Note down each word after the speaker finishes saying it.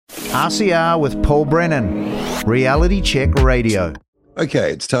RCR with Paul Brennan, Reality Check Radio.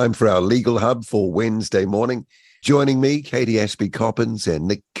 Okay, it's time for our Legal Hub for Wednesday morning. Joining me, Katie Ashby-Coppins and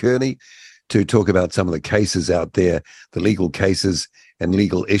Nick Kearney, to talk about some of the cases out there, the legal cases and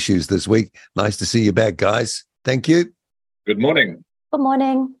legal issues this week. Nice to see you back, guys. Thank you. Good morning. Good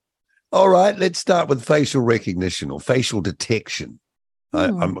morning. All right, let's start with facial recognition or facial detection.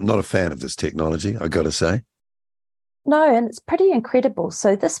 I'm not a fan of this technology, I got to say. No, and it's pretty incredible.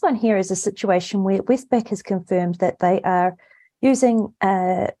 So this one here is a situation where Westpac has confirmed that they are using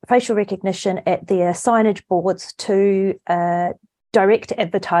facial recognition at their signage boards to direct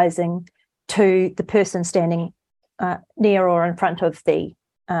advertising to the person standing near or in front of the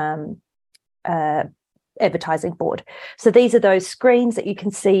advertising board. So these are those screens that you can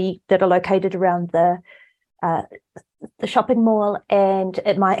see that are located around the shopping mall, and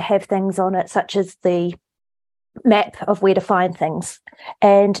it might have things on it such as the map of where to find things.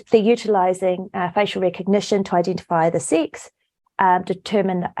 And they're utilising facial recognition to identify the sex,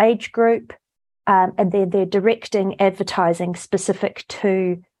 determine the age group, and then they're directing advertising specific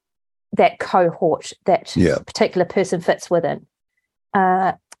to that cohort that particular person fits within.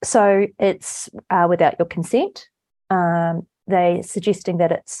 So it's without your consent. They're suggesting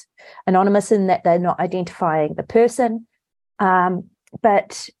that it's anonymous and that they're not identifying the person.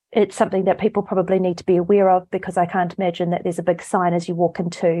 But it's something that people probably need to be aware of, because I can't imagine that there's a big sign as you walk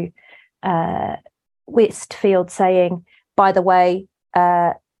into Westfield saying, by the way,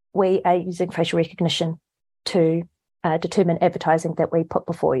 we are using facial recognition to determine advertising that we put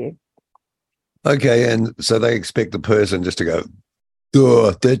before you. Okay, and so they expect the person just to go,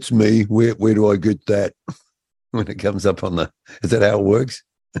 "Oh, that's me. Where do I get that?" When it comes up on is that how it works?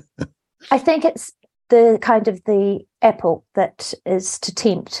 I think it's the kind of the apple that is to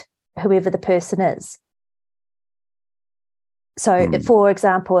tempt whoever the person is. So, for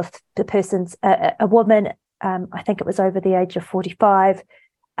example, if the person's a woman, I think it was over the age of 45,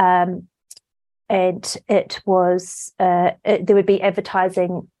 and it was there would be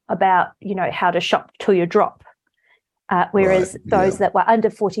advertising about, how to shop till you drop. Whereas those that were under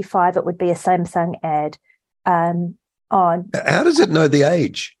 45, it would be a Samsung ad on. How does it know the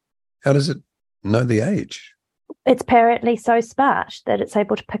age? How does it know the age? It's apparently so smart that it's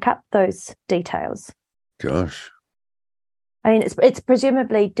able to pick up those details. Gosh. I mean, it's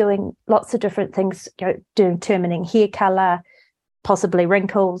presumably doing lots of different things, determining hair colour, possibly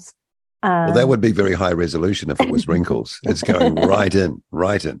wrinkles. Well, that would be very high resolution if it was wrinkles. It's going right in.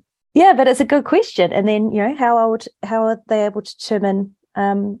 Yeah, but it's a good question. And then, how are they able to determine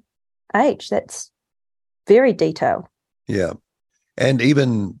age? That's very detailed. Yeah. And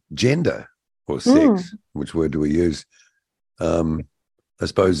even gender or sex, which word do we use? I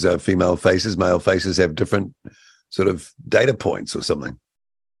suppose female faces, male faces have different sort of data points or something.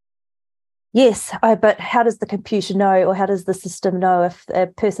 Yes, but how does the computer know, or how does the system know if a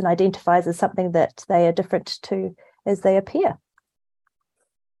person identifies as something that they are different to as they appear?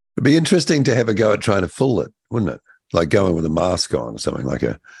 It'd be interesting to have a go at trying to fool it, wouldn't it? Like going with a mask on, something like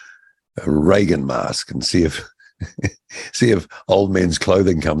a Reagan mask, and see if old men's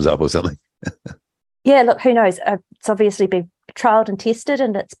clothing comes up or something. Yeah, look, who knows? It's obviously been trialled and tested,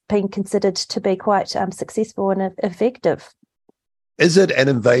 and it's been considered to be quite successful and effective. Is it an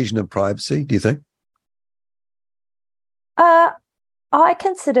invasion of privacy, do you think? I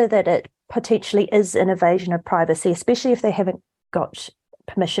consider that it potentially is an invasion of privacy, especially if they haven't got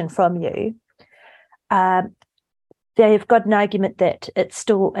permission from you. They've got an argument that it's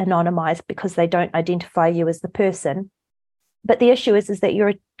still anonymised because they don't identify you as the person. But the issue is that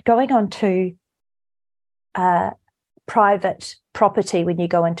you're going on to private property when you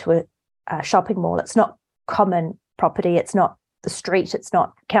go into a shopping mall. It's not common property. It's not the street. It's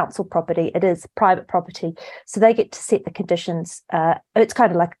not council property. It is private property. So they get to set the conditions. It's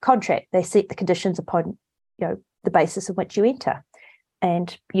kind of like a contract. They set the conditions upon, the basis on which you enter.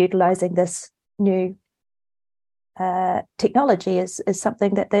 And utilising this new technology is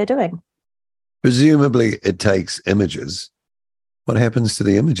something that they're doing. Presumably it takes images. What happens to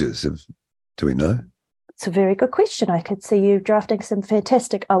the images? Do we know? It's a very good question. I could see you drafting some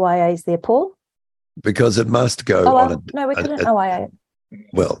fantastic OIAs there, Paul. Because it must go no, we couldn't OIA it.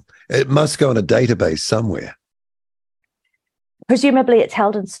 Well, it must go on a database somewhere. Presumably it's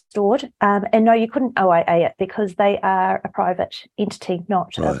held and stored. And no, you couldn't OIA it because they are a private entity,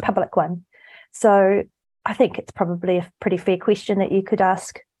 not a public one. So I think it's probably a pretty fair question that you could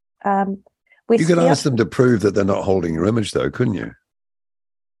ask. You could ask them to prove that they're not holding your image, though, couldn't you?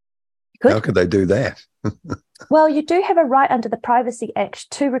 How could they do that? Well, you do have a right under the Privacy Act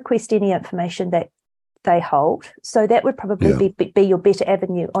to request any information that they hold. So that would probably be your better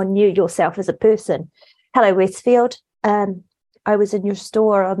avenue on you yourself as a person. Hello, Westfield. I was in your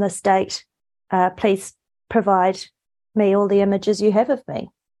store on this date. Please provide me all the images you have of me.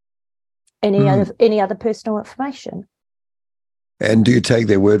 Any other personal information. And do you take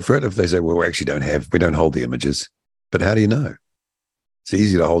their word for it if they say, well, we don't hold the images? But how do you know? It's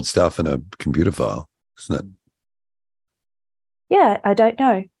easy to hold stuff in a computer file, isn't it? Yeah, I don't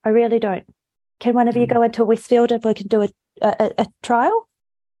know. I really don't. Can one of you go into Westfield if we can do a trial?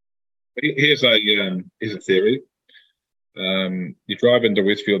 Here's a theory. You drive into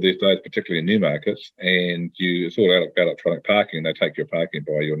Westfield these days, particularly in Newmarket, and it's all electronic parking. They take your parking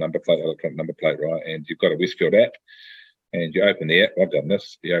by your electronic number plate, right? And you've got a Westfield app, and you open the app. I've done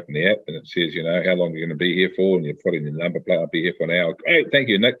this. You open the app, and it says, how long you're going to be here for, and you put in the number plate. I'll be here for an hour. Great, thank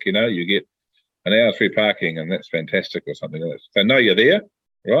you, Nick. You get an hour free parking, and that's fantastic, or something like that. So know you're there,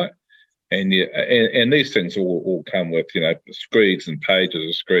 right? And these things all come with screeds and pages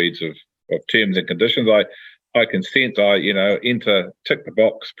of screeds of terms and conditions. I consent. I enter, tick the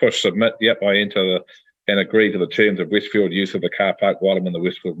box, push submit. Yep, I enter and agree to the terms of Westfield use of the car park while I'm in the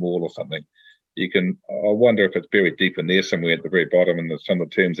Westfield Mall or something. I wonder if it's buried deep in there somewhere at the very bottom, and some of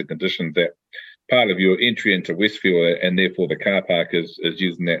the terms and conditions that part of your entry into Westfield, and therefore the car park is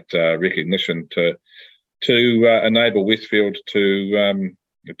using that recognition to enable Westfield to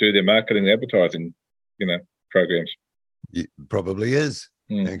do their marketing and advertising, programs. It probably is,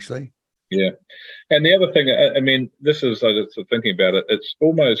 actually. Yeah. And the other thing, this is, I was thinking about it, it's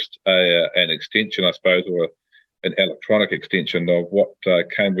almost an extension, I suppose, or an electronic extension of what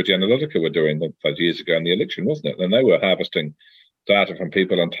Cambridge Analytica were doing those years ago in the election, wasn't it? And they were harvesting data from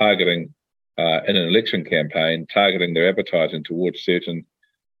people and targeting, in an election campaign, targeting their advertising towards certain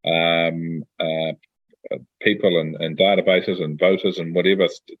people and databases and voters and whatever,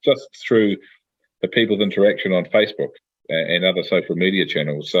 just through the people's interaction on Facebook and other social media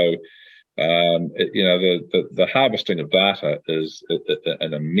channels. So, the harvesting of data is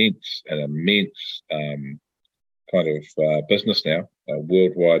an immense kind of business now, a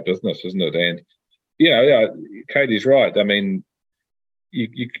worldwide business, isn't it? And Katie's right. I mean,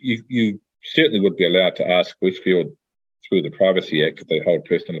 you certainly would be allowed to ask Westfield through the Privacy Act if they hold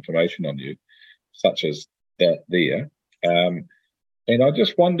personal information on you, such as that there. And I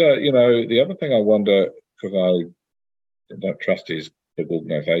just wonder, the other thing I wonder, because I don't trust these big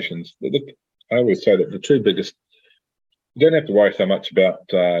organisations, I always say that the two biggest, you don't have to worry so much about,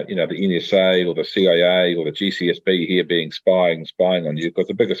 the NSA or the CIA or the GCSB here being spying on you, because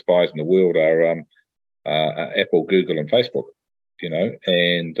the biggest spies in the world are Apple, Google, and Facebook,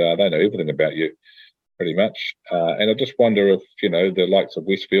 and they know everything about you, pretty much. And I just wonder if, the likes of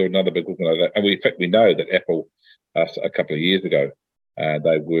Westfield and other big organisations, and in fact, we know that Apple, a couple of years ago,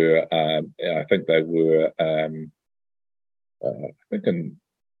 they were, I think they were, I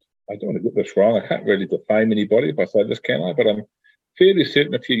don't want to get this wrong. I can't really defame anybody if I say this, can I? But I'm fairly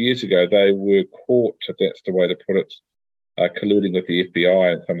certain a few years ago they were caught, if that's the way to put it, colluding with the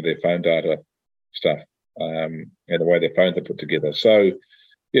FBI and some of their phone data stuff, and the way their phones are put together. So,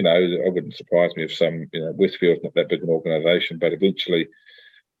 it wouldn't surprise me if Westfield's not that big an organisation, but eventually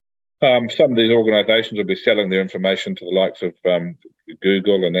some of these organisations will be selling their information to the likes of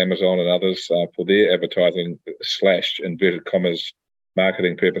Google and Amazon and others for their advertising / inverted commas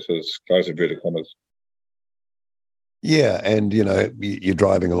marketing purposes, close inverted commas. Yeah, and you're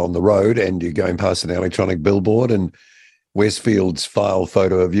driving along the road and you're going past an electronic billboard, and Westfield's file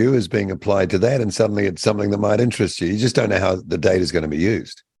photo of you is being applied to that, and suddenly it's something that might interest you. You just don't know how the data is going to be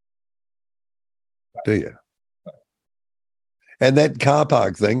used, do you? And that car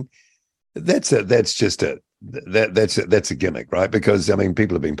park thing, that's a gimmick, right? Because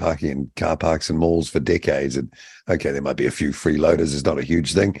people have been parking in car parks and malls for decades, and okay, there might be a few freeloaders. It's not a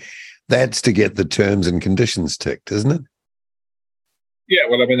huge thing. That's to get the terms and conditions ticked, isn't it? Yeah,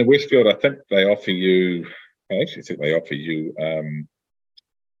 well, in Westfield, I think they offer you. I actually think they offer you.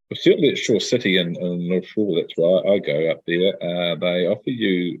 Certainly at Shore City and North Shore, that's where I go up there. They offer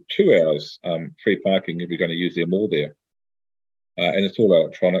you 2 hours free parking if you're going to use their mall there. And it's all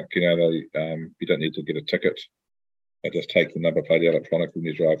electronic, you don't need to get a ticket. They just take the number plate electronic when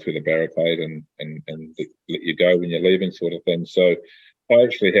you drive through the barricade and let you go when you're leaving, sort of thing. So I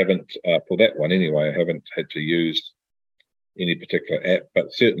actually haven't, for that one anyway, I haven't had to use any particular app,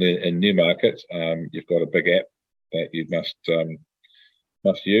 but certainly in Newmarket, you've got a big app that you must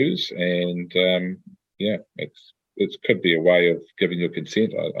use, and it could be a way of giving your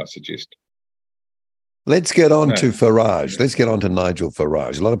consent, I suggest. Let's get on to Farage. Let's get on to Nigel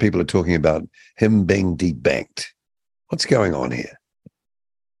Farage. A lot of people are talking about him being debanked. What's going on here?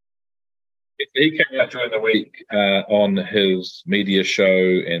 He came out during the week on his media show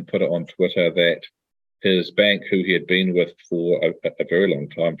and put it on Twitter that his bank, who he had been with for a very long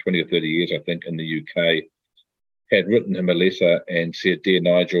time, 20 or 30 years, I think, in the UK, had written him a letter and said, "Dear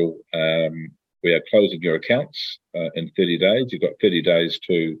Nigel, we are closing your accounts in 30 days. You've got 30 days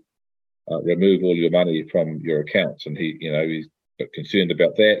to remove all your money from your accounts." And he's concerned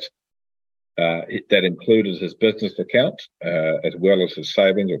about that. That included his business account as well as his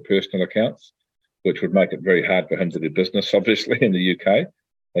savings or personal accounts, which would make it very hard for him to do business, obviously, in the UK.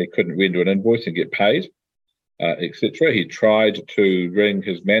 He couldn't render an invoice and get paid, etc. He tried to ring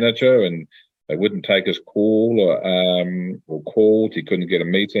his manager and they wouldn't take his call or called. He couldn't get a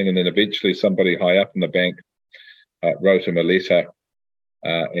meeting. And then eventually somebody high up in the bank wrote him a letter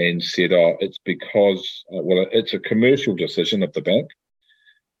and said, it's because, it's a commercial decision of the bank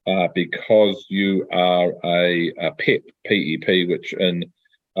because you are a PEP, which in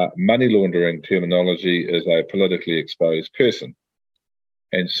money laundering terminology is a politically exposed person.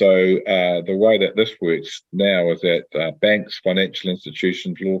 And so the way that this works now is that banks, financial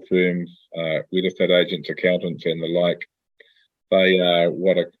institutions, law firms, real estate agents, accountants and the like, they are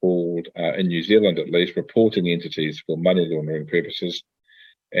what are called, in New Zealand at least, reporting entities for money laundering purposes.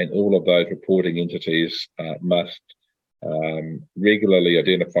 And all of those reporting entities must regularly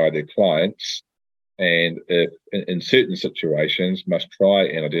identify their clients and if, in certain situations must try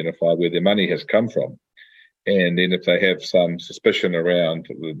and identify where their money has come from. And then if they have some suspicion around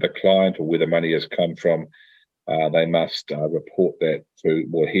the client or where the money has come from, they must report that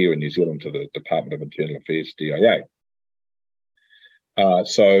here in New Zealand to the Department of Internal Affairs, DIA.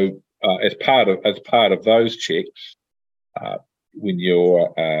 So as part of those checks, when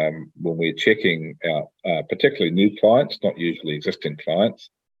we're checking out particularly new clients, not usually existing clients,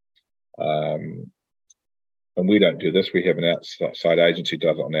 and we don't do this, we have an outside agency who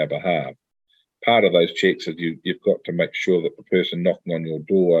does it on our behalf. Part of those checks is you've got to make sure that the person knocking on your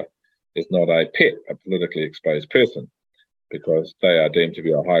door is not a PEP, a politically exposed person, because they are deemed to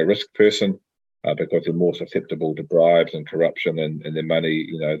be a high-risk person because they're more susceptible to bribes and corruption and their money,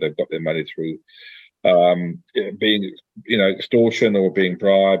 they've got their money through being, extortion or being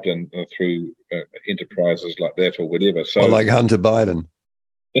bribed and through enterprises like that or whatever. So, like Hunter Biden.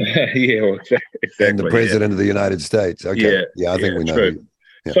 Yeah, well, exactly. And the president of the United States. Okay. Yeah, I think we know. True.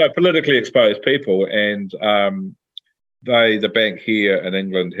 Yeah. So politically exposed people, and the bank here in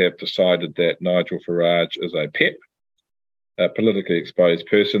England have decided that Nigel Farage is a PEP, a politically exposed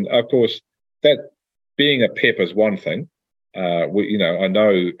person. Of course, that being a PEP is one thing. I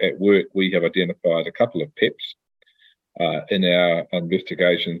know at work we have identified a couple of PEPs in our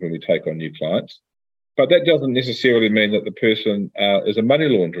investigations when we take on new clients. But that doesn't necessarily mean that the person is a money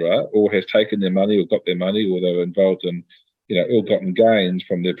launderer or has taken their money or got their money or they're involved in ill-gotten gains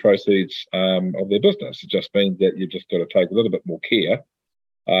from their proceeds of their business. It just means that you've just got to take a little bit more care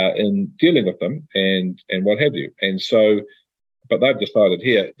in dealing with them and what have you. And so, but they've decided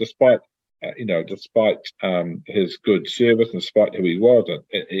here, despite his good service, and despite who he was, an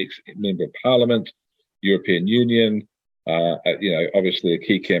ex-member of Parliament, European Union, obviously a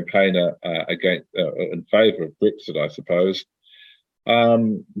key campaigner in favour of Brexit, I suppose.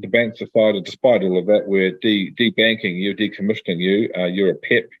 The bank decided, despite all of that, we're debanking you, decommissioning you. You're a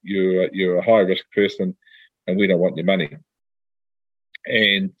PEP, you're a high-risk person, and we don't want your money.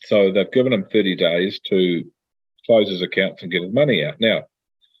 And so they've given him 30 days to close his accounts and get his money out. Now,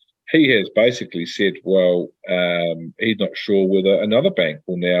 he has basically said, well, he's not sure whether another bank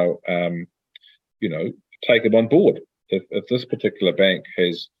will now, take him on board. If this particular bank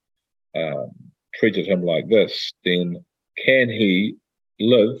has treated him like this, then can he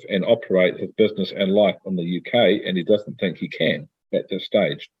live and operate his business and life in the UK? And he doesn't think he can at this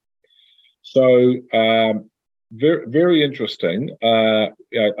stage. So very, very interesting. I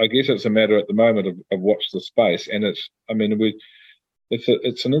guess it's a matter at the moment of watch the space. And it's an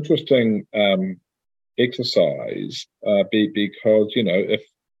interesting exercise because, if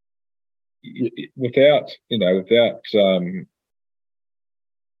without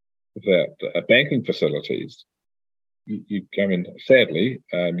banking facilities, sadly,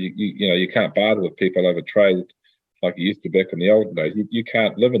 you can't barter with people over trade like you used to back in the old days. You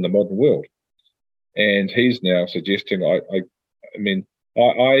can't live in the modern world. And he's now suggesting, I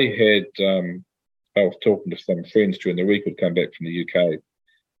was talking to some friends during the week who'd come back from the UK,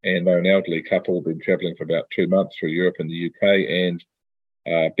 and they're an elderly couple, been travelling for about 2 months through Europe and the UK,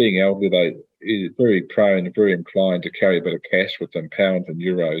 and being elderly, they're very prone, very inclined to carry a bit of cash with them, pounds and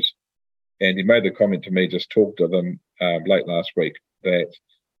euros. And he made the comment to me, just talked to them late last week, that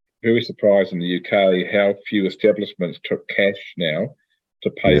very surprised in the UK how few establishments took cash now to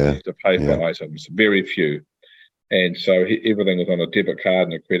pay for items, very few. And so everything was on a debit card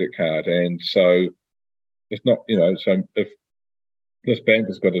and a credit card. And so it's not, so if this bank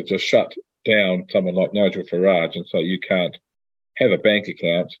has got to just shut down someone like Nigel Farage and say you can't have a bank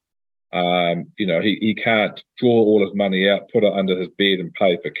account, he can't draw all his money out, put it under his bed and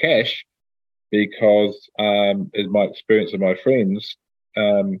pay for cash because, in my experience of my friends,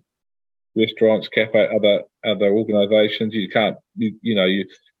 restaurants, cafe, other organisations, you can't,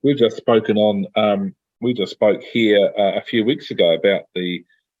 we've just spoken on, we just spoke here a few weeks ago about the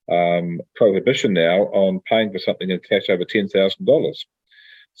prohibition now on paying for something in cash over $10,000.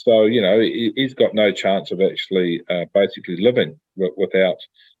 So, he's got no chance of actually basically living without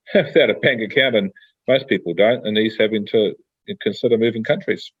a bank account, and most people don't, and he's having to consider moving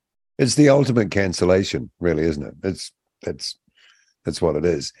countries. It's the ultimate cancellation, really, isn't it? That's what it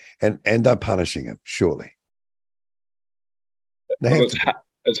is. And they're punishing him, surely.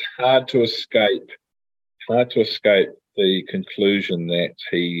 It's hard to escape the conclusion that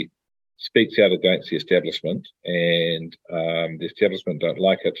he speaks out against the establishment, and the establishment don't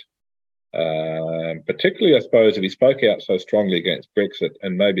like it. Particularly, I suppose, if he spoke out so strongly against Brexit,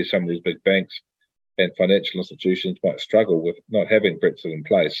 and maybe some of these big banks and financial institutions might struggle with not having Brexit in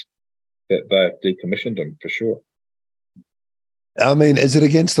place, that they've decommissioned him for sure. I mean, is it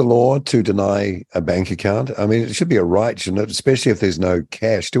against the law to deny a bank account? I mean, it should be a right, shouldn't it? Especially if there's no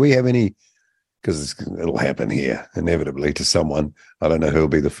cash. Do we have any? Because it'll happen here inevitably to someone. I don't know who'll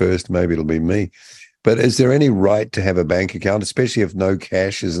be the first. Maybe it'll be me. But is there any right to have a bank account, especially if no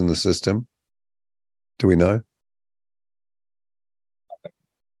cash is in the system? Do we know?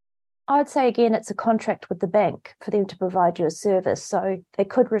 I'd say, again, it's a contract with the bank for them to provide you a service. So they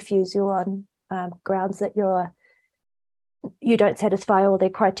could refuse you on grounds that you don't satisfy all their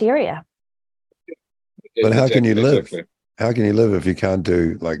criteria. But how can you live? Exactly. How can you live if you can't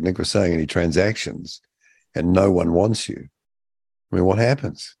do, like Nick was saying, any transactions and no one wants you? I mean, what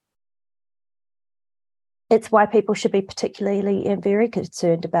happens? It's why people should be particularly and very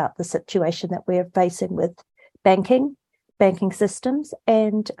concerned about the situation that we're facing with banking systems,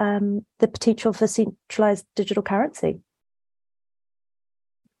 and the potential for centralised digital currency.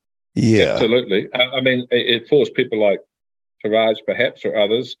 Yeah. Absolutely. I mean, it forced people like Farage, perhaps, or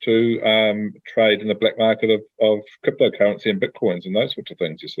others to trade in the black market of cryptocurrency and bitcoins and those sorts of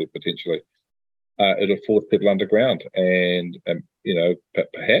things, you see, potentially. It'll force people underground, and,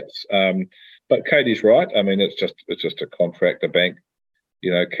 perhaps. But Katie's right. I mean, it's just a contract. A bank,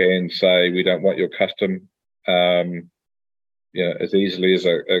 can say, we don't want your custom, as easily as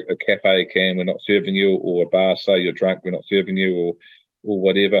a cafe can, we're not serving you, or a bar say you're drunk, we're not serving you, or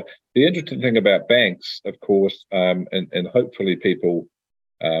whatever. The interesting thing about banks, of course, and hopefully people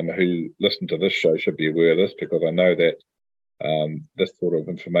who listen to this show should be aware of this, because I know that this sort of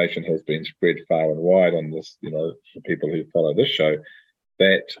information has been spread far and wide on this, for people who follow this show,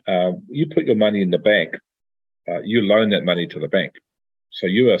 that you put your money in the bank, you loan that money to the bank. So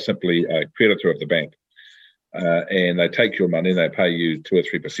you are simply a creditor of the bank. And they take your money, they pay you 2 or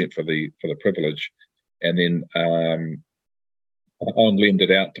 3% for the privilege, and then on lend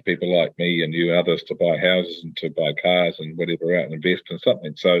it out to people like me and you, others, to buy houses and to buy cars and whatever out and invest in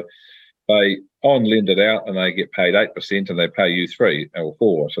something. So they on lend it out and they get paid 8% and they pay you 3 or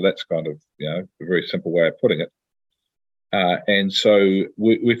 4. So that's kind of a very simple way of putting it. And so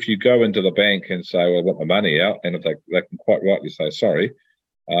if you go into the bank and say, well, I want my money out, and if they can quite rightly say, sorry,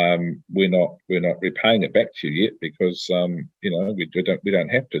 we're not repaying it back to you yet, because we don't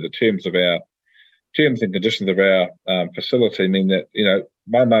have to. The terms and conditions of our facility mean that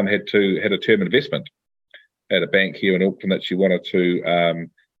my mum had a term investment at a bank here in Auckland that she wanted to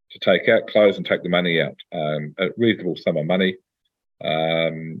take out, close and take the money out, a reasonable sum of money,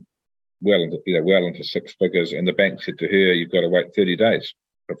 well into 6 figures, and the bank said to her, you've got to wait 30 days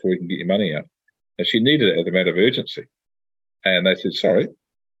before you can get your money out. And she needed it as a matter of urgency, and they said, sorry,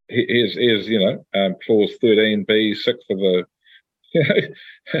 here's clause 13b6 of the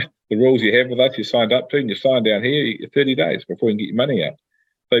the rules you have with us, you signed up to, and you sign down here 30 days before you can get your money out.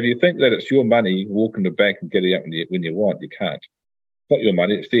 So if you think that it's your money, you walk in the bank and get it out when you want, you can't. It's not your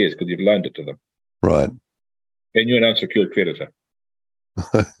money, it's theirs, because you've loaned it to them. Right. And you're an unsecured creditor.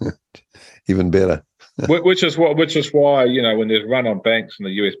 Even better. which is why, when there's run on banks in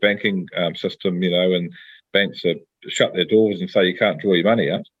the US banking system, and banks have shut their doors and say you can't draw your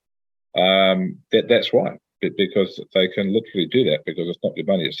money out, that's why. Because they can literally do that, because it's not your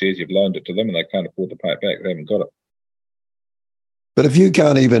money. It says you've loaned it to them and they can't afford to pay it back. They haven't got it. But if you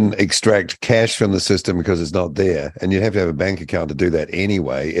can't even extract cash from the system because it's not there, and you have to have a bank account to do that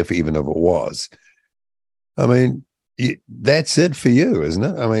anyway, even if it was, I mean, that's it for you, isn't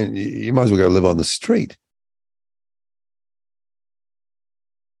it? I mean, you might as well go live on the street.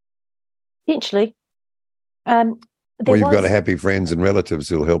 Potentially. Or you've got happy friends and relatives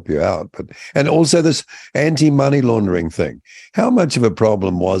who'll help you out. And also this anti-money laundering thing. How much of a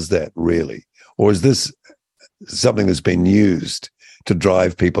problem was that really? Or is this something that's been used to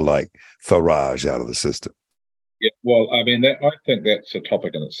drive people like Farage out of the system? Yeah, well, I mean, I think that's a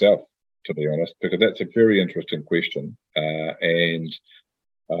topic in itself, to be honest, because that's a very interesting question. And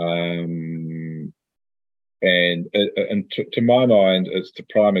to my mind, it's the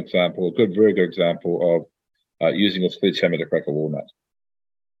prime example, very good example of using a sledgehammer to crack a walnut,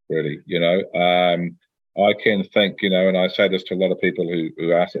 really. I can think, and I say this to a lot of people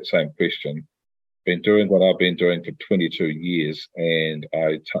who ask that same question, been doing what I've been doing for 22 years, and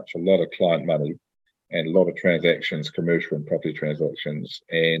I touch a lot of client money and a lot of transactions, commercial and property transactions,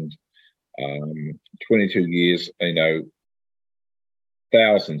 and 22 years,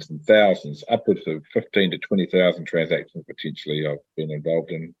 thousands and thousands, upwards of 15 to 20,000 transactions potentially I've been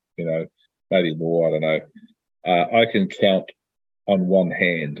involved in, maybe more, I don't know. I can count on one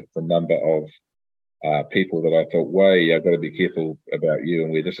hand the number of people that I thought, I've got to be careful about you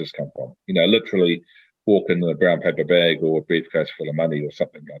and where this has come from. Literally walk in a brown paper bag or a briefcase full of money or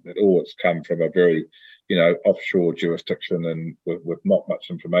something like that. Or it's come from a very, offshore jurisdiction and with not much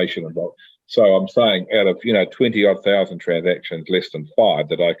information involved. So I'm saying out of, 20-odd thousand transactions, less than 5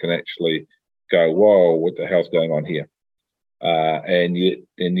 that I can actually go, whoa, what the hell's going on here? And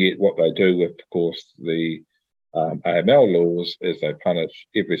yet what they do with, of course, the AML laws is they punish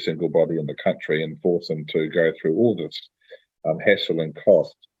every single body in the country and force them to go through all this hassle and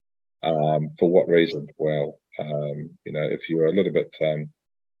cost. For what reason? Well, if you're a little bit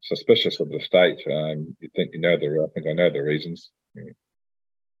suspicious of the state, you think I think I know the reasons. Yeah.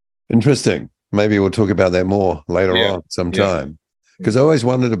 Interesting. Maybe we'll talk about that more later on sometime. Because I always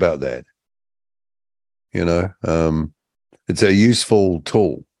wondered about that. It's a useful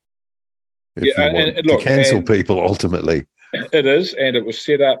tool. If you want to cancel people ultimately. It is, and it was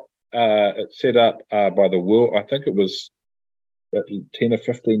set up. It's set up by the world. I think it was 10 or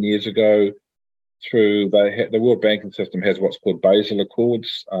 15 years ago. The World Banking System has what's called Basel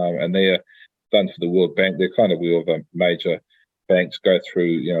Accords, and they're done for the World Bank. They're kind of where the major banks go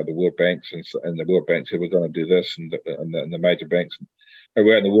through, the World Banks, and the World Banks say we're going to do this, and the major banks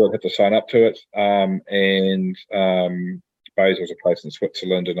around the world have to sign up to it. Basel's a place in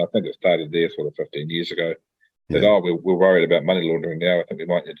Switzerland, and I think it started there sort of 15 years ago. That we're worried about money laundering now. I think we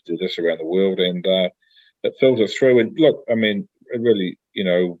might need to do this around the world, and it filters through. And look, I mean, it really,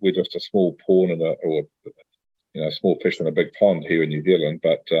 we're just a small pawn in a small fish in a big pond here in New Zealand,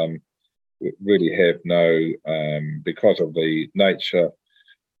 but we really have no, because of the nature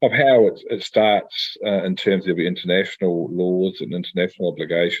of how it starts in terms of international laws and international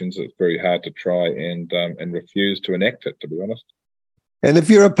obligations. It's very hard to try and refuse to enact it, to be honest. And if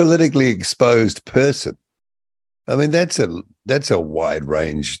you're a politically exposed person, I mean, that's a wide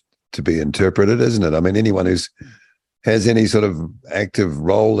range to be interpreted, isn't it? I mean, anyone has any sort of active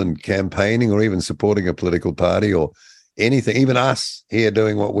role in campaigning or even supporting a political party or anything, even us here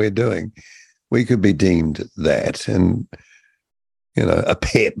doing what we're doing, we could be deemed that. And a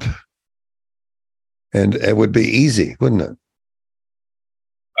PEP. And it would be easy, wouldn't it?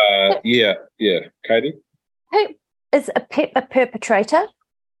 Yeah. Katie? Who is a PEP a perpetrator?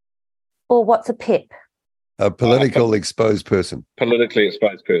 Or what's a PEP? A politically exposed person. Politically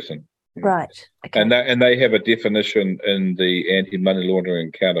exposed person. Right. Okay. And they have a definition in the Anti-Money Laundering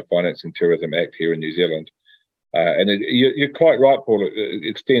and Counter-Financing Terrorism Act here in New Zealand. And you're quite right, Paul. It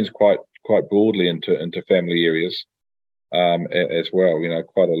extends quite broadly into family areas. As well,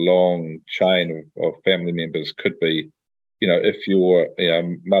 quite a long chain of family members could be, if your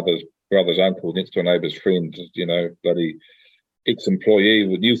mother's brother's uncle, next door neighbour's friend, bloody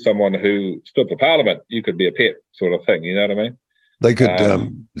ex-employee knew someone who stood for Parliament, you could be a PEP sort of thing. You know what I mean? They could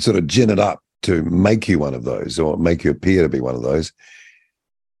sort of gin it up to make you one of those, or make you appear to be one of those.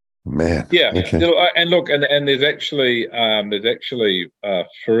 Man, yeah. Okay. And look, and there's actually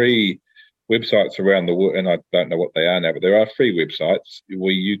free websites around the world, and I don't know what they are now, but there are free websites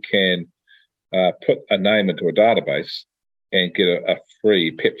where you can put a name into a database and get a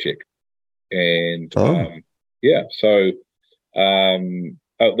free PEP check. And they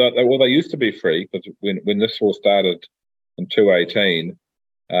used to be free, because when this all started in 2018,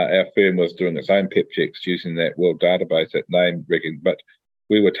 our firm was doing its own PEP checks using that world database, that name recognition. But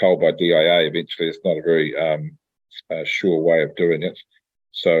we were told by DIA eventually it's not a very sure way of doing it.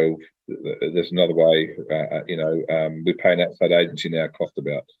 So there's another way. We pay an outside agency now, cost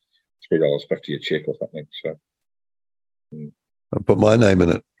about $3.50 a check or something. So I'll put my name in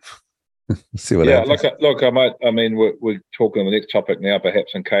it. See what happens. Look, we're talking on the next topic now,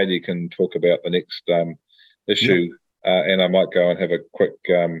 perhaps, and Katie can talk about the next issue, and I might go and have a quick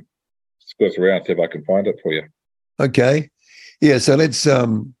squiz around, see if I can find it for you. Okay. Yeah, so let's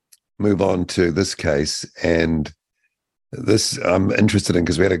move on to this case. And this I'm interested in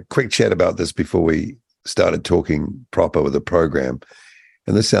because we had a quick chat about this before we started talking proper with the program.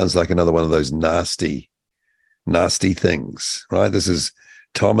 And this sounds like another one of those nasty things, right? This is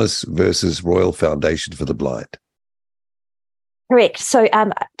Thomas versus Royal Foundation for the Blind. Correct. So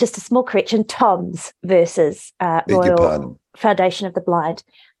just a small correction, Toms versus Royal Foundation of the Blind.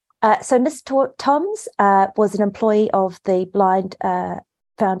 So Miss Toms was an employee of the Blind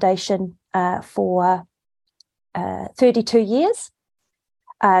Foundation for 32 years.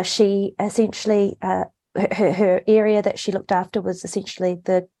 She essentially, her area that she looked after was essentially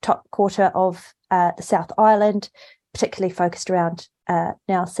the top quarter of the South Island, particularly focused around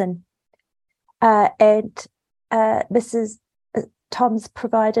Nelson. And Mrs. Toms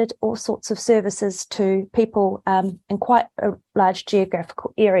provided all sorts of services to people in quite a large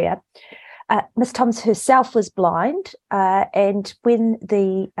geographical area. Miss Toms herself was blind, and when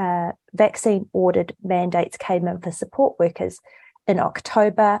the vaccine ordered mandates came in for support workers in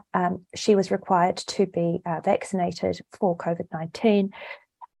October, she was required to be vaccinated for COVID-19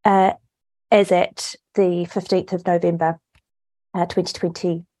 as at the 15th of November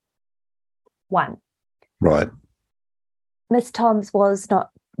 2021. Right. Miss Toms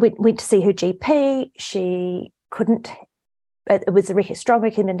went to see her GP. She couldn't. It was a strong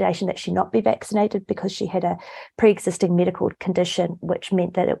recommendation that she not be vaccinated because she had a pre-existing medical condition, which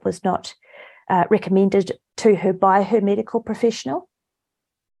meant that it was not recommended to her by her medical professional.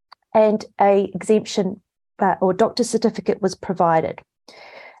 And a exemption or doctor's certificate was provided.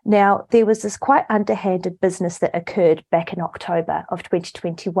 Now, there was this quite underhanded business that occurred back in October of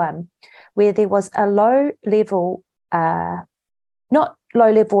 2021, where there was a not low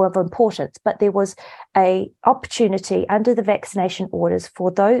level of importance, but there was a opportunity under the vaccination orders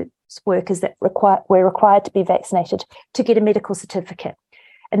for those workers that were required to be vaccinated to get a medical certificate.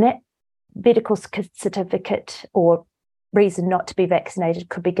 And that medical certificate or reason not to be vaccinated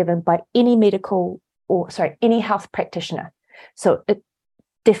could be given by any any health practitioner. So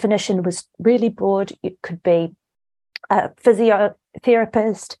definition was really broad. It could be a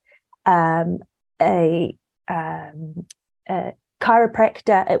physiotherapist, a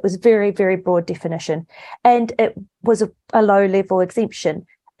chiropractor. It was very, very broad definition. And it was a low-level exemption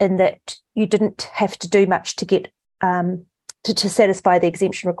in that you didn't have to do much to get to satisfy the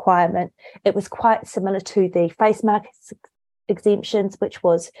exemption requirement. It was quite similar to the face mask exemptions, which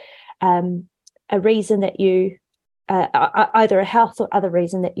was a reason that you either a health or other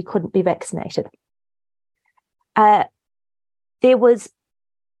reason that you couldn't be vaccinated. There was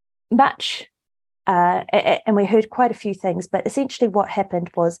much, and we heard quite a few things, but essentially what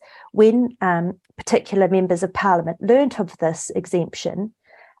happened was when particular members of Parliament learnt of this exemption,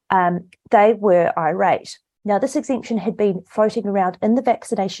 they were irate. Now, this exemption had been floating around in the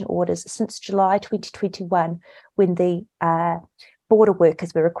vaccination orders since July 2021, when the border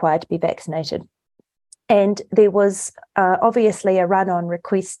workers were required to be vaccinated. And there was obviously a run on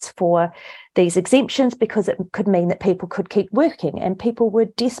requests for these exemptions because it could mean that people could keep working, and people were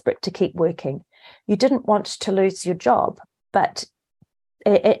desperate to keep working. You didn't want to lose your job, and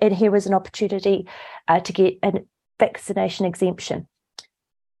here was an opportunity to get a vaccination exemption.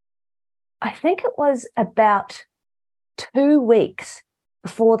 I think it was about 2 weeks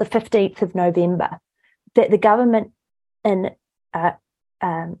before the 15th of November that the government, in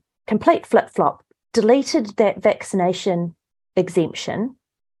complete flip-flop, deleted that vaccination exemption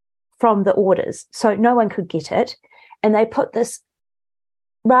from the orders, so no one could get it. And they put this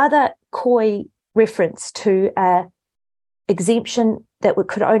rather coy reference to an exemption that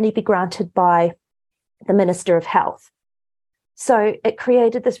could only be granted by the Minister of Health. So it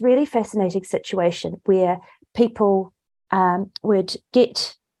created this really fascinating situation where people would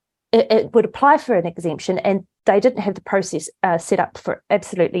apply for an exemption, and they didn't have the process set up for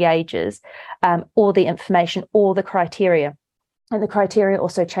absolutely ages, or the information or the criteria. And the criteria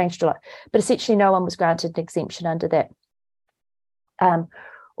also changed a lot. But essentially no one was granted an exemption under that,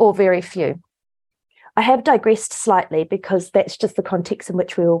 or very few. I have digressed slightly because that's just the context in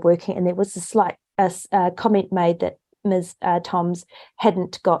which we were working, and there was a slight comment made that Ms. Toms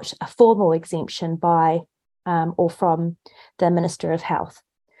hadn't got a formal exemption by or from the Minister of Health.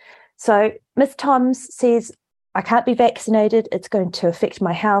 So Ms. Toms says, I can't be vaccinated. It's going to affect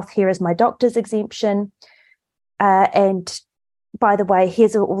my health. Here is my doctor's exemption. And by the way,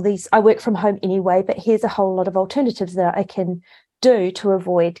 here's all these, I work from home anyway, but here's a whole lot of alternatives that I can do to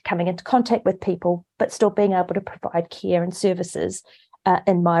avoid coming into contact with people, but still being able to provide care and services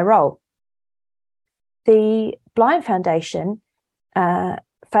in my role. The Blind Foundation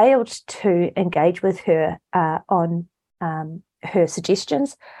failed to engage with her on her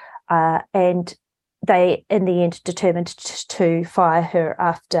suggestions, and they, in the end, determined to fire her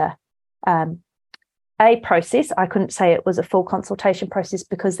after a process. I couldn't say it was a full consultation process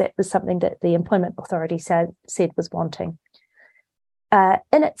because that was something that the Employment Authority said was wanting.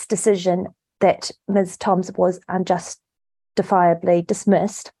 In its decision that Ms. Toms was unjustifiably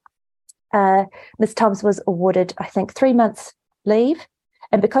dismissed, Ms. Toms was awarded, I think, 3 months leave.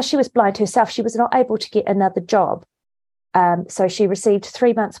 And because she was blind herself, she was not able to get another job. So she received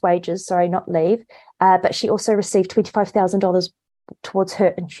 3 months' wages, not leave, but she also received $25,000 towards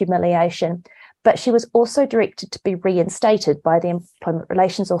hurt and humiliation. But she was also directed to be reinstated by the Employment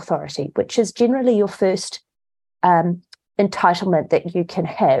Relations Authority, which is generally your first entitlement that you can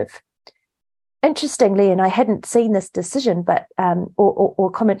have. Interestingly, and I hadn't seen this decision, but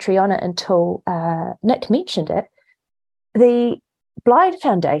or commentary on it until Nick mentioned it, the Blind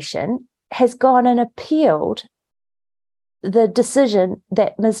Foundation has gone and appealed the decision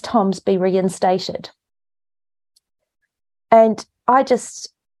that Ms. Toms be reinstated. And I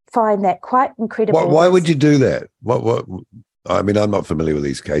just find that quite incredible. Why would you do that? What? I mean, I'm not familiar with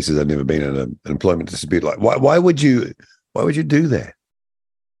these cases. I've never been in an employment dispute. Why would you do that?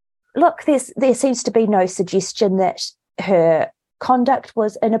 Look, there seems to be no suggestion that her conduct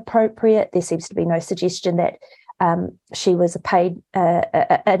was inappropriate. There seems to be no suggestion that she was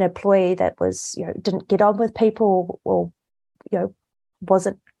an employee that was, didn't get on with people or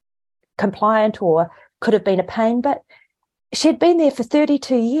wasn't compliant or could have been a pain. But she'd been there for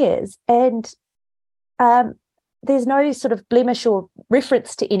 32 years, and there's no sort of blemish or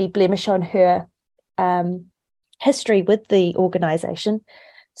reference to any blemish on her history with the organisation.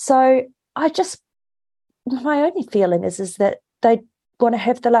 So my only feeling is that they want to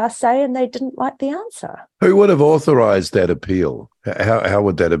have the last say and they didn't like the answer. Who would have authorised that appeal? How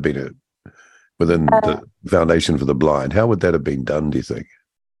would that have been within the Foundation for the Blind? How would that have been done, do you think?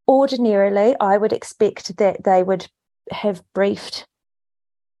 Ordinarily, I would expect that they would have briefed.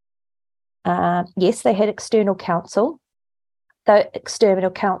 Yes, they had external counsel. The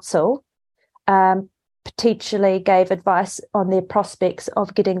external counsel potentially gave advice on their prospects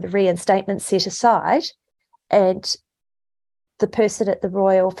of getting the reinstatement set aside, and the person at the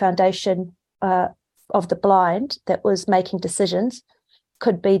Royal Foundation of the Blind that was making decisions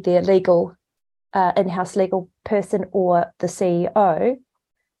could be their legal in-house legal person, or the CEO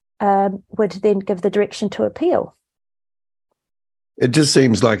would then give the direction to appeal. It just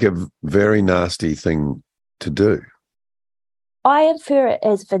seems like a very nasty thing to do. I infer it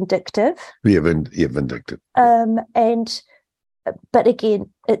as vindictive. Yeah, vindictive. But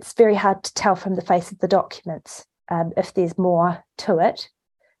again, it's very hard to tell from the face of the documents if there's more to it.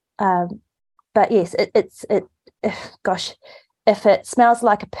 But yes, if it smells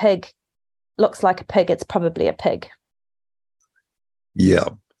like a pig, looks like a pig, it's probably a pig. Yeah,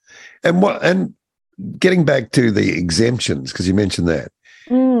 and getting back to the exemptions, because you mentioned that.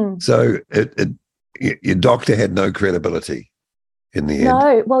 So your doctor had no credibility in the end.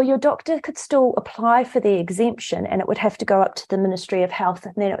 No, well, your doctor could still apply for the exemption, and it would have to go up to the Ministry of Health,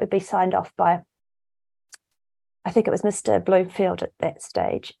 and then it would be signed off by, I think it was Mr. Bloomfield at that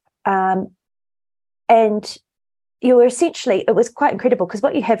stage. And you were essentially, it was quite incredible, because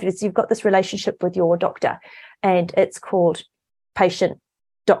what you have is you've got this relationship with your doctor, and it's called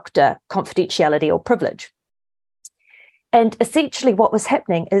patient-doctor confidentiality or privilege. And essentially what was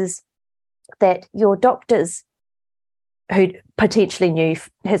happening is that your doctors, who potentially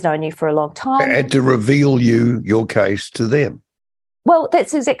has known you for a long time, had to reveal your case to them. Well,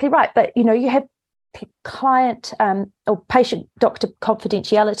 that's exactly right. But, you have client or patient-doctor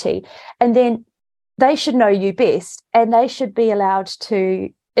confidentiality, and then they should know you best, and they should be allowed to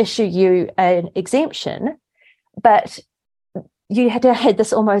issue you an exemption. But you had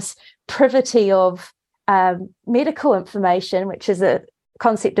this almost privity of medical information, which is a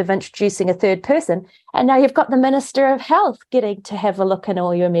concept of introducing a third person, and now you've got the Minister of Health getting to have a look in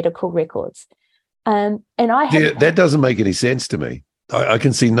all your medical records. That doesn't make any sense to me. I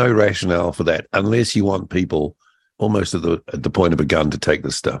can see no rationale for that, unless you want people almost at the point of a gun to take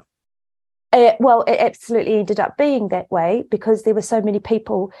this stuff. Well, it absolutely ended up being that way, because there were so many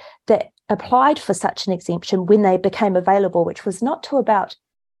people that applied for such an exemption when they became available, which was not till about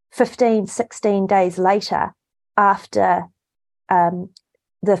 15, 16 days later after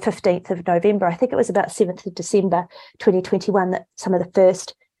the 15th of November, I think it was about 7th of December 2021, that some of the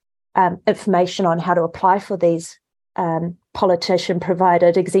first information on how to apply for these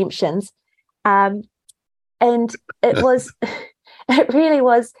politician-provided exemptions. And it really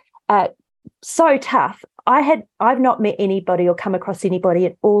was so tough. I've not met anybody or come across anybody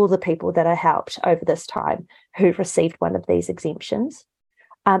and all the people that I helped over this time who've received one of these exemptions.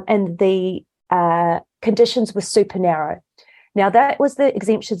 And the conditions were super narrow. Now, that was the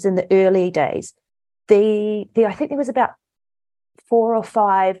exemptions in the early days. I think there was about 4 or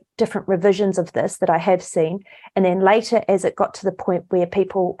 5 different revisions of this that I have seen. And then later, as it got to the point where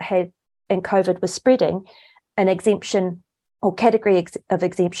people had, and COVID was spreading, an exemption or category of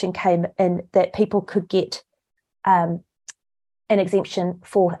exemption came in that people could get an exemption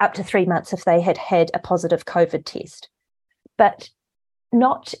for up to 3 months if they had had a positive COVID test. But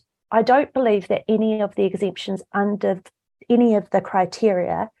I don't believe that any of the exemptions under any of the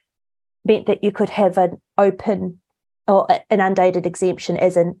criteria meant that you could have an open or an undated exemption,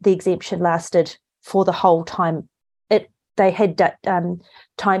 as in the exemption lasted for the whole time. They had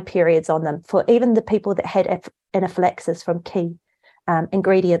time periods on them for even the people that had anaphylaxis from key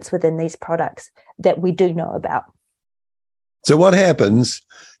ingredients within these products that we do know about. So what happens?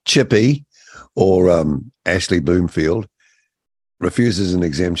 Chippy or Ashley Bloomfield refuses an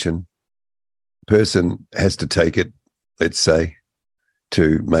exemption. Person has to take it, let's say,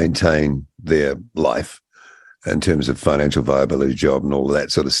 to maintain their life in terms of financial viability, job, and all of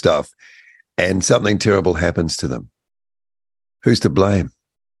that sort of stuff. And something terrible happens to them. Who's to blame?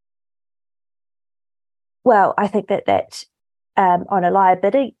 Well, I think that on a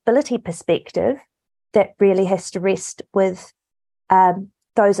liability perspective, that really has to rest with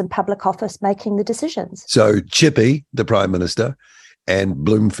those in public office making the decisions. So Chippy, the Prime Minister, and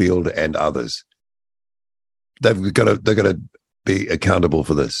Bloomfield and others, they've got to be accountable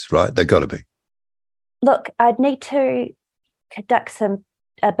for this, right? They've got to be. Look, I'd need to conduct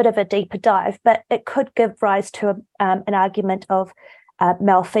a bit of a deeper dive, but it could give rise to an argument of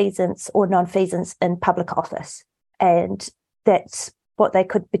malfeasance or nonfeasance in public office, and that's what they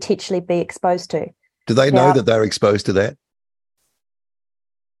could potentially be exposed to. Do they know that they're exposed to that?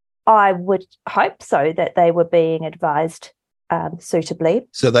 I would hope so, that they were being advised suitably.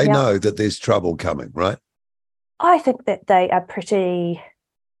 So they know that there's trouble coming, right? I think that they are pretty...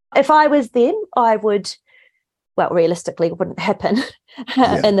 If I was them, I would... Well, realistically, it wouldn't happen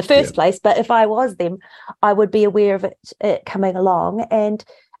in the first place. But if I was them, I would be aware of it coming along. And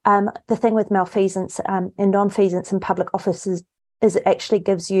the thing with malfeasance and nonfeasance in public offices is it actually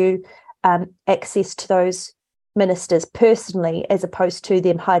gives you access to those ministers personally, as opposed to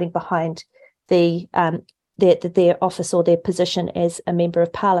them hiding behind their office or their position as a member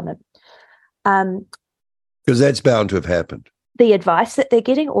of parliament. Because that's bound to have happened. The advice that they're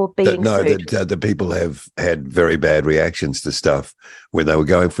getting or being sued? That the people have had very bad reactions to stuff when they were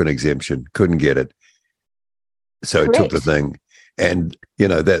going for an exemption, couldn't get it. So Correct. Took the thing. And,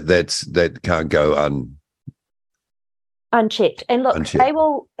 that can't go unchecked. And look, unchecked. They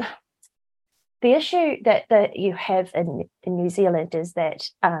will... The issue that you have in New Zealand is that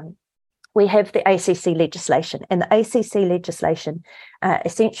we have the ACC legislation, and the ACC legislation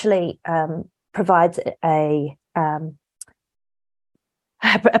essentially provides a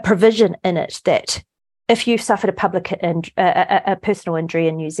provision in it that if you've suffered a personal injury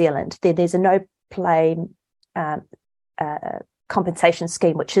in New Zealand, then there's a no-claim compensation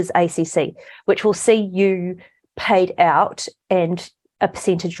scheme, which is ACC, which will see you paid out and a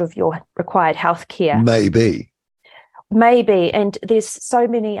percentage of your required health care. Maybe. And there's so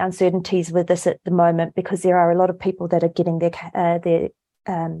many uncertainties with this at the moment because there are a lot of people that are getting their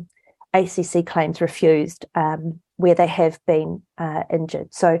ACC claims refused where they have been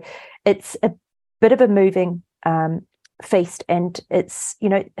injured. So it's a bit of a moving feast, and it's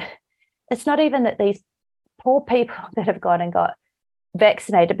not even that these poor people that have gone and got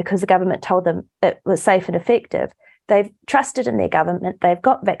vaccinated because the government told them it was safe and effective. They've trusted in their government. They've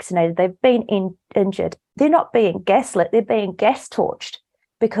got vaccinated. They've been injured. They're not being gaslit. They're being gas torched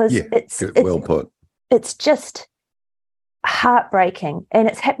because it's well put. It's just heartbreaking, and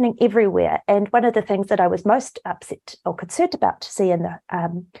it's happening everywhere. And one of the things that I was most upset or concerned about to see in the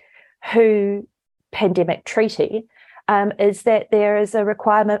WHO pandemic treaty is that there is a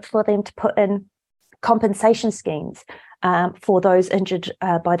requirement for them to put in compensation schemes for those injured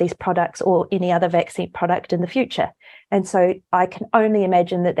by these products or any other vaccine product in the future. And so I can only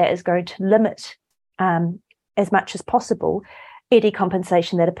imagine that is going to limit as much as possible any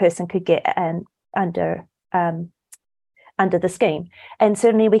compensation that a person could get under under the scheme. And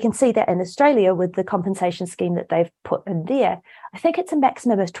certainly we can see that in Australia with the compensation scheme that they've put in there. I think it's a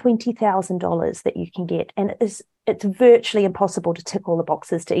maximum of $20,000 that you can get. And it's virtually impossible to tick all the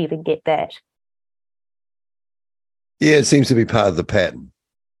boxes to even get that. Yeah, it seems to be part of the pattern,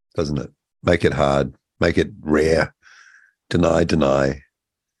 doesn't it? Make it hard, make it rare, deny.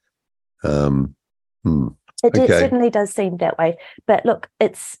 It certainly does seem that way. But look,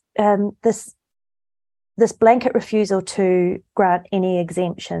 it's this blanket refusal to grant any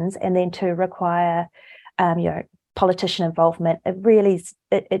exemptions and then to require, politician involvement. It really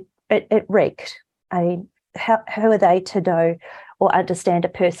it reeked. I mean, how are they to know or understand a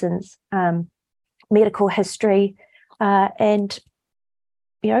person's medical history? And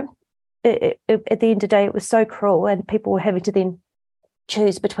at the end of the day, it was so cruel, and people were having to then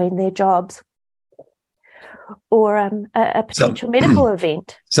choose between their jobs or a potential medical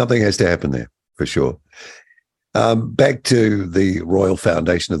event. Something has to happen there, for sure. Back to the Royal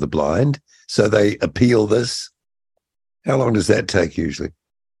Foundation of the Blind. So they appeal this. How long does that take usually?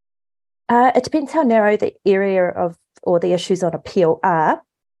 It depends how narrow the area or the issues on appeal are.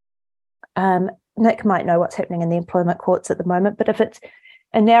 Nick might know what's happening in the employment courts at the moment, but if it's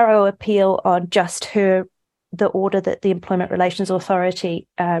a narrow appeal on just the order that the Employment Relations Authority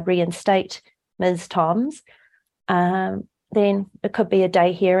reinstate Ms. Toms, then it could be a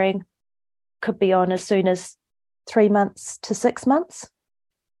day hearing, could be on as soon as 3 months to 6 months.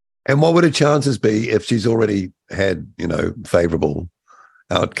 And what would her chances be if she's already had, favourable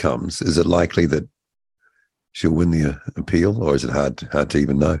outcomes? Is it likely that she'll win the appeal, or is it hard to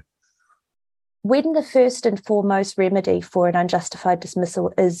even know? When the first and foremost remedy for an unjustified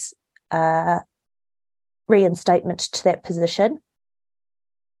dismissal is reinstatement to that position,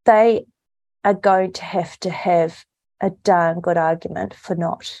 they are going to have a darn good argument for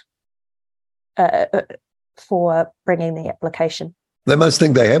not for bringing the application. They must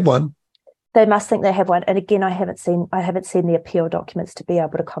think they have one. They must think they have one. And again, I haven't seen the appeal documents to be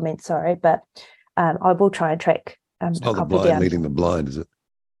able to comment. Sorry, but I will try and track. It's not the blind down. Leading the blind, is it?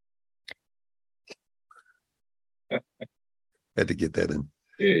 Had to get that in.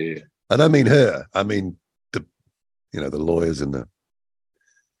 Yeah. I don't mean her. I mean the lawyers and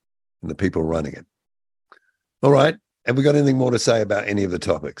the people running it. All right. Have we got anything more to say about any of the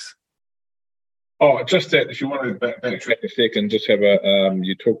topics? Oh, just that if you want to backtrack a second, just have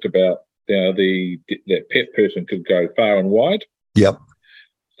you talked about that PEP person could go far and wide. Yep.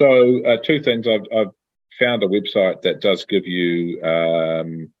 So two things. I've found a website that does give you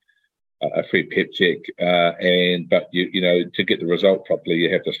a free PEP check, but you to get the result properly,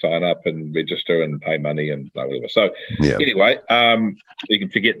 you have to sign up and register and pay money and whatever. So Anyway, you can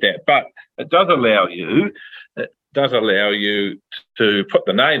forget that. But it does allow you to put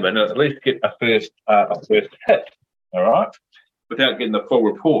the name in and at least get a first hit, all right, without getting the full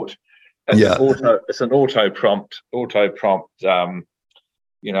report. It's an auto prompt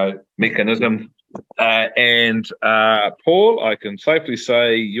mechanism. And Paul, I can safely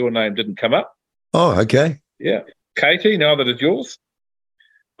say your name didn't come up. Oh, okay. Yeah. Katie, neither did yours.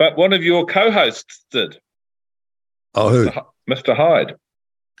 But one of your co-hosts did. Oh, who? Mr. Hyde.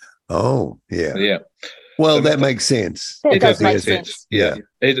 Oh, yeah. Yeah. Well, that makes sense. It does make sense. Yeah.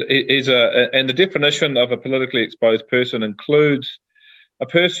 And the definition of a politically exposed person includes a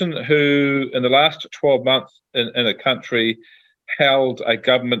person who, in the last 12 months in a country, held a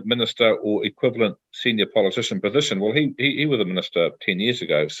government minister or equivalent senior politician position. Well, he was a minister 10 years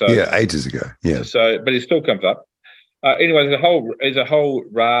ago. So ages ago. Yeah. So, but he still comes up. Anyway, there's a whole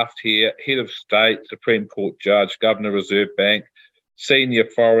raft here: head of state, Supreme Court judge, governor, Reserve Bank, senior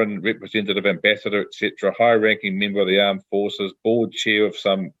foreign representative, ambassador, etc., high-ranking member of the armed forces, board chair of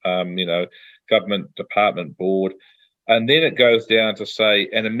some, government department board. And then it goes down to say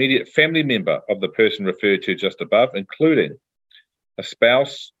an immediate family member of the person referred to just above, including a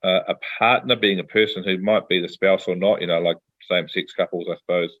spouse, a partner, being a person who might be the spouse or not, like same-sex couples, I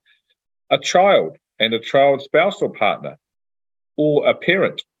suppose, a child and a child's spouse or partner, or a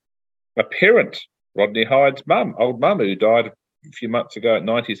parent, Rodney Hyde's old mum who died a few months ago at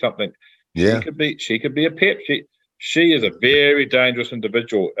 90-something. Yeah. She could be a PEP. She is a very dangerous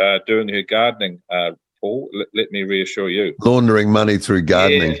individual doing her gardening, Paul, let me reassure you. Laundering money through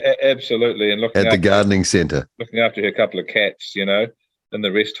gardening. Yeah, absolutely. And looking at the gardening centre. Looking after her couple of cats, in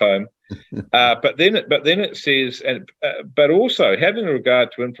the rest home. But then it says, but also having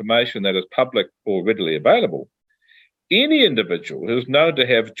regard to information that is public or readily available, any individual who is known to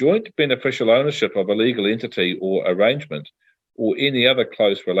have joint beneficial ownership of a legal entity or arrangement or any other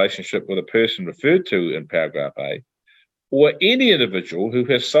close relationship with a person referred to in paragraph A, or any individual who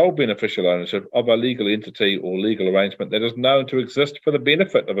has sole beneficial ownership of a legal entity or legal arrangement that is known to exist for the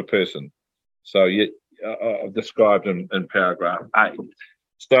benefit of a person. So described in paragraph 8.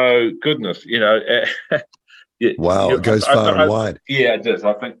 So goodness, Wow, it goes far and wide. Yeah, it does.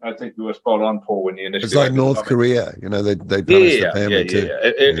 I think you were spot on, Paul, when you initially. It's like North Korea, they punish the family too.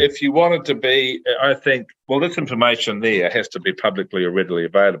 If you wanted to be, I think, this information there has to be publicly or readily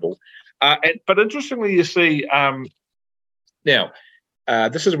available. But interestingly, you see, now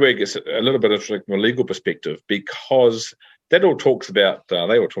this is where it gets a little bit interesting from a legal perspective, because that all talks about. They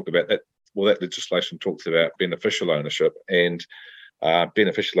all talk about that. Well, that legislation talks about beneficial ownership, and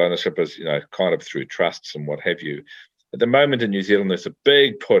beneficial ownership is, kind of through trusts and what have you. At the moment in New Zealand, there's a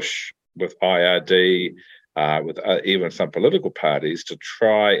big push with IRD, with even some political parties, to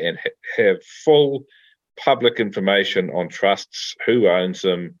try and have full public information on trusts, who owns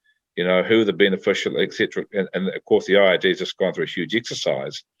them, who the beneficial, etc. And of course, the IRD has just gone through a huge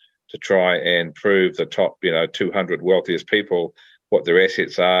exercise to try and prove the top, 200 wealthiest people, what their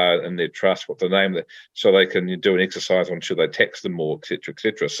assets are and their trust, what the name, so they can do an exercise on should they tax them more, et cetera, et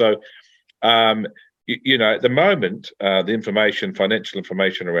cetera. So, at the moment, the financial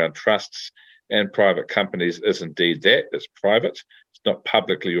information around trusts and private companies is indeed that. It's private. It's not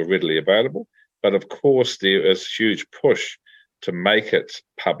publicly or readily available. But of course, there is huge push to make it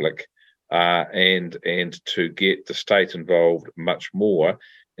public and to get the state involved much more,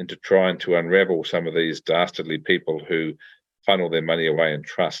 and to try and to unravel some of these dastardly people who funnel their money away in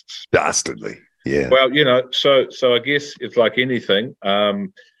trusts. Dastardly, yeah. Well, so I guess it's like anything.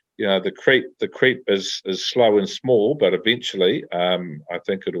 The creep is slow and small, but eventually, I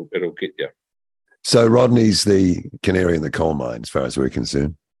think it'll get you. So Rodney's the canary in the coal mine, as far as we're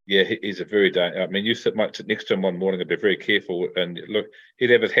concerned. Yeah, he's a very you might sit next to him one morning and be very careful. And look,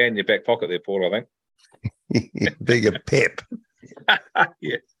 he'd have his hand in your back pocket there, Paul, I think. Being a pep.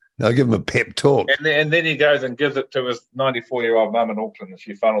 Yeah. I'll give him a pep talk. And then he goes and gives it to his 94-year-old mum in Auckland, and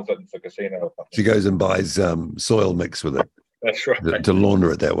she funnels it into the casino or something. She goes and buys soil mix with it. That's right. To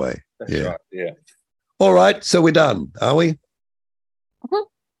launder it that way. That's right, yeah. All right, so we're done, are we? Mm-hmm.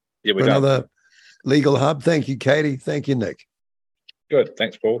 Yeah, we're done. done. Another Legal Hub. Thank you, Katie. Thank you, Nick. Good.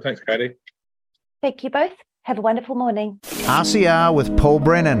 Thanks, Paul. Thanks, Katie. Thank you both. Have a wonderful morning. RCR with Paul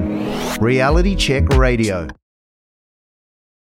Brennan. Reality Check Radio.